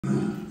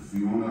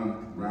Fiona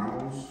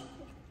Rouse.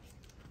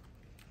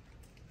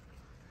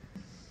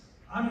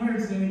 I'm here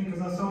today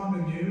because I saw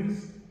in the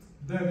news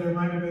that there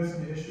might have been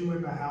some issue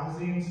with the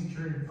housing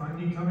security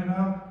funding coming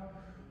up,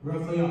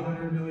 roughly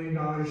 $100 million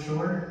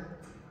short.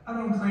 I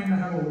don't claim to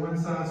have a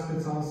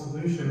one-size-fits-all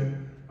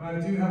solution, but I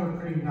do have a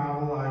pretty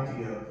novel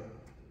idea.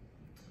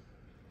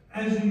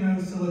 As you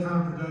know,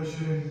 silicon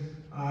production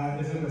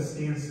is at a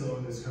standstill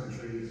in this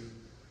country.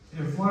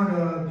 In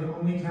Florida, the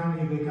only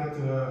county that got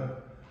to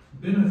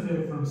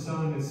benefit from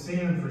selling its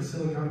sand for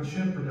silicon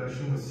chip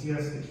production was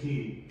Siesta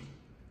Key.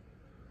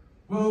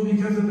 Well,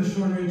 because of the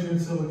shortage in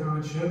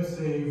silicon chips,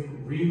 they've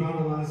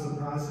revitalized the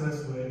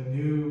process with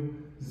new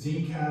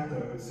zinc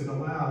cathodes that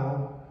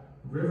allow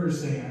river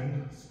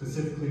sand,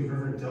 specifically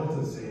river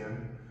delta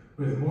sand,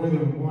 with more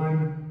than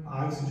one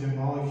oxygen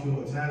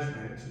molecule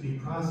attachment to be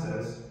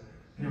processed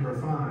and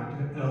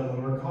refined at a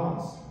lower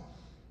cost.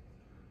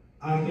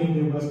 I think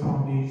that West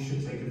Palm Beach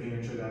should take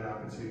advantage of that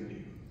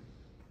opportunity.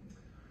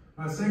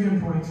 My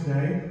second point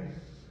today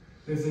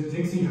is that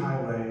Dixie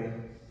Highway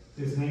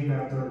is named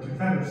after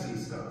Confederacy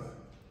stuff.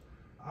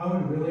 I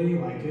would really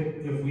like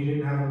it if we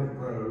didn't have a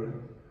road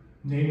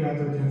named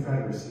after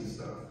Confederacy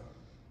stuff.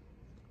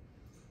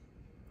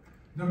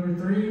 Number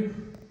 3,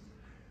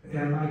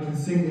 and my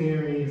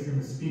consigliere is going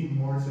to speak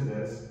more to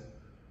this,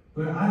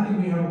 but I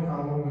think we have a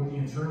problem with the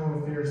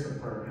Internal Affairs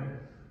Department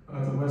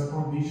of the West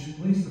Palm Beach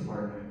Police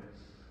Department.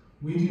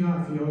 We do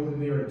not feel that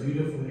they are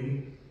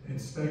dutifully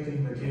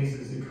inspecting the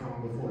cases that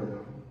come before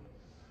them.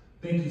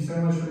 Thank you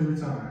so much for your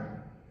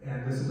time,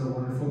 and this is a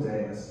wonderful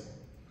day.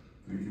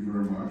 Thank you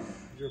very much.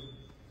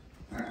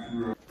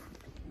 Acura,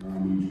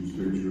 would you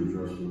state your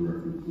address for the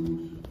record,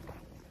 please?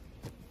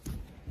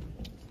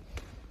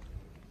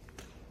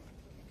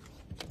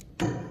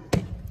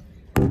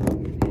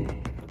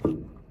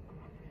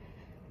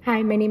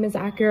 Hi, my name is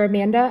Acura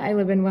Amanda. I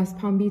live in West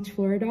Palm Beach,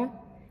 Florida.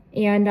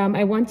 And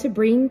I want to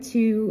bring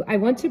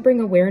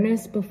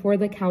awareness before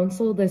the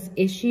council this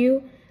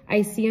issue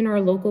I see in our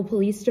local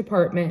police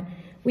department.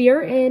 We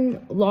are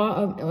in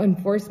Law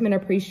Enforcement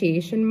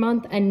Appreciation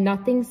Month, and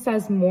nothing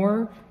says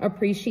more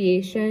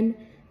appreciation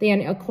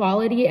than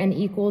equality and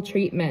equal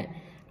treatment.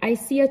 I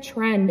see a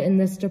trend in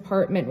this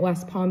department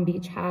West Palm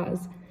Beach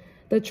has.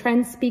 The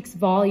trend speaks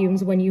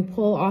volumes when you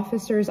pull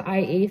officers'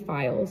 IA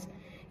files.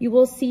 You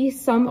will see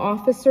some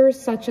officers,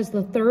 such as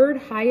the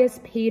 3rd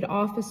highest paid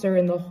officer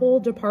in the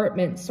whole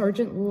department,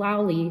 Sergeant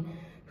Lowley,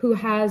 who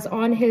has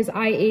on his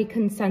IA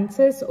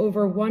consensus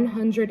over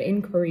 100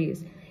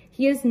 inquiries.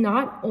 He is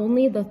not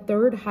only the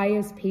 3rd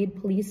highest paid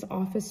police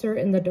officer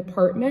in the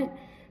department,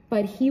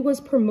 but he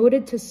was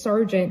promoted to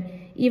sergeant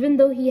even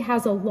though he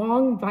has a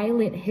long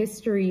violent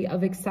history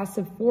of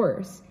excessive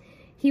force.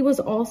 He was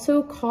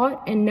also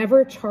caught and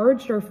never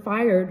charged or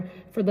fired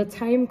for the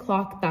time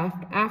clock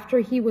theft after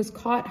he was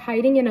caught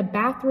hiding in a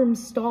bathroom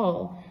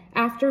stall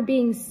after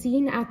being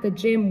seen at the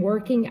gym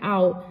working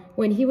out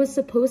when he was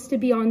supposed to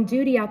be on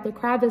duty at the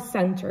Kravis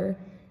Center.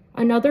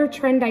 Another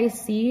trend I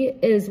see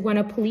is when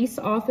a police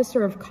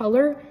officer of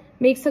color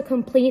makes a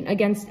complaint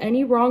against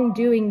any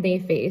wrongdoing they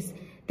face,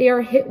 they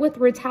are hit with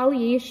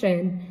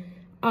retaliation,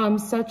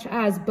 such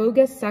as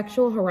bogus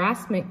sexual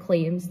harassment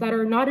claims that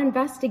are not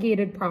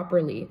investigated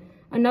properly.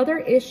 Another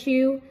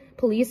issue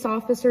police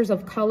officers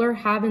of color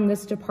have in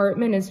this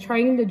department is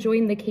trying to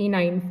join the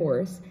K-9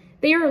 force.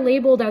 They are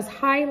labeled as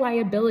high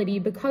liability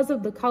because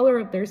of the color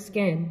of their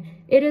skin.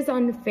 It is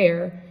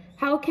unfair.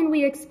 How can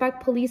we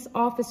expect police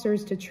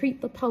officers to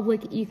treat the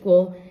public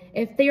equal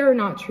if they are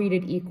not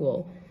treated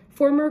equal?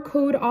 Former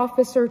Code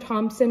Officer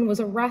Thompson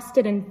was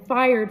arrested and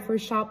fired for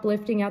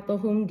shoplifting at the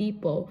Home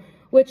Depot,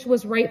 which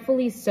was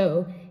rightfully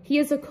so. He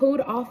is a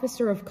code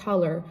officer of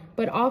color,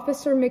 but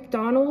Officer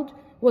McDonald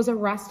was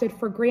arrested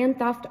for grand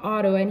theft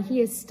auto, and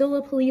he is still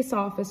a police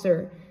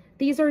officer.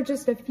 These are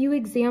just a few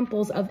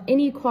examples of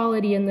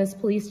inequality in this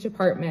police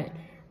department.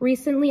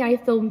 Recently, I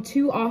filmed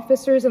 2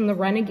 officers in the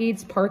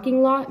Renegades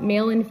parking lot,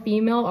 male and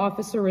female,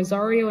 Officer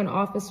Rosario and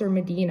Officer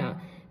Medina.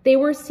 They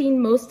were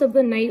seen most of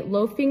the night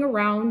loafing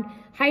around,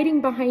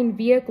 hiding behind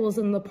vehicles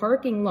in the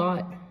parking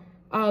lot,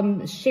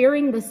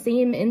 sharing the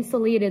same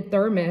insulated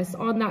thermos.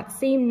 On that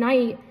same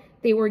night,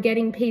 they were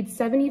getting paid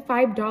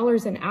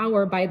 $75 an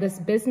hour by this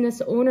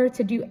business owner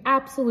to do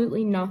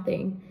absolutely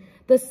nothing.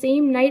 The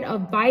same night, a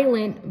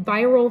violent,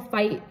 viral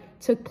fight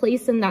took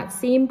place in that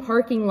same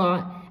parking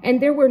lot,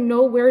 and they were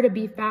nowhere to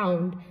be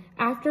found.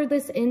 After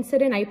this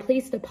incident, I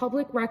placed a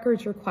public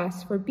records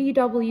request for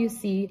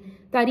BWC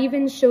that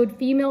even showed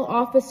female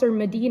Officer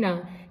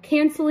Medina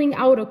canceling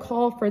out a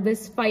call for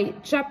this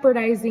fight,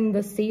 jeopardizing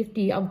the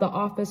safety of the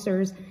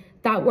officers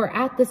that were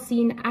at the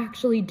scene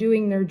actually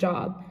doing their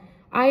job.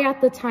 I,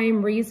 at the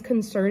time, raised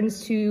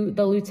concerns to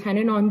the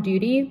lieutenant on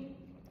duty,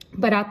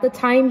 but at the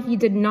time, he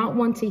did not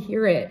want to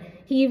hear it.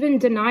 He even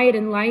denied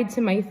and lied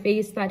to my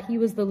face that he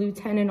was the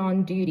lieutenant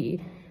on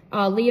duty.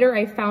 Later,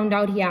 I found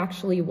out he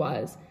actually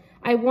was.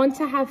 I want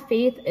to have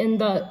faith in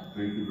the...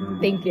 Thank you very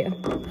much. Thank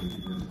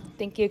you.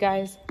 Thank you,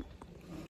 guys.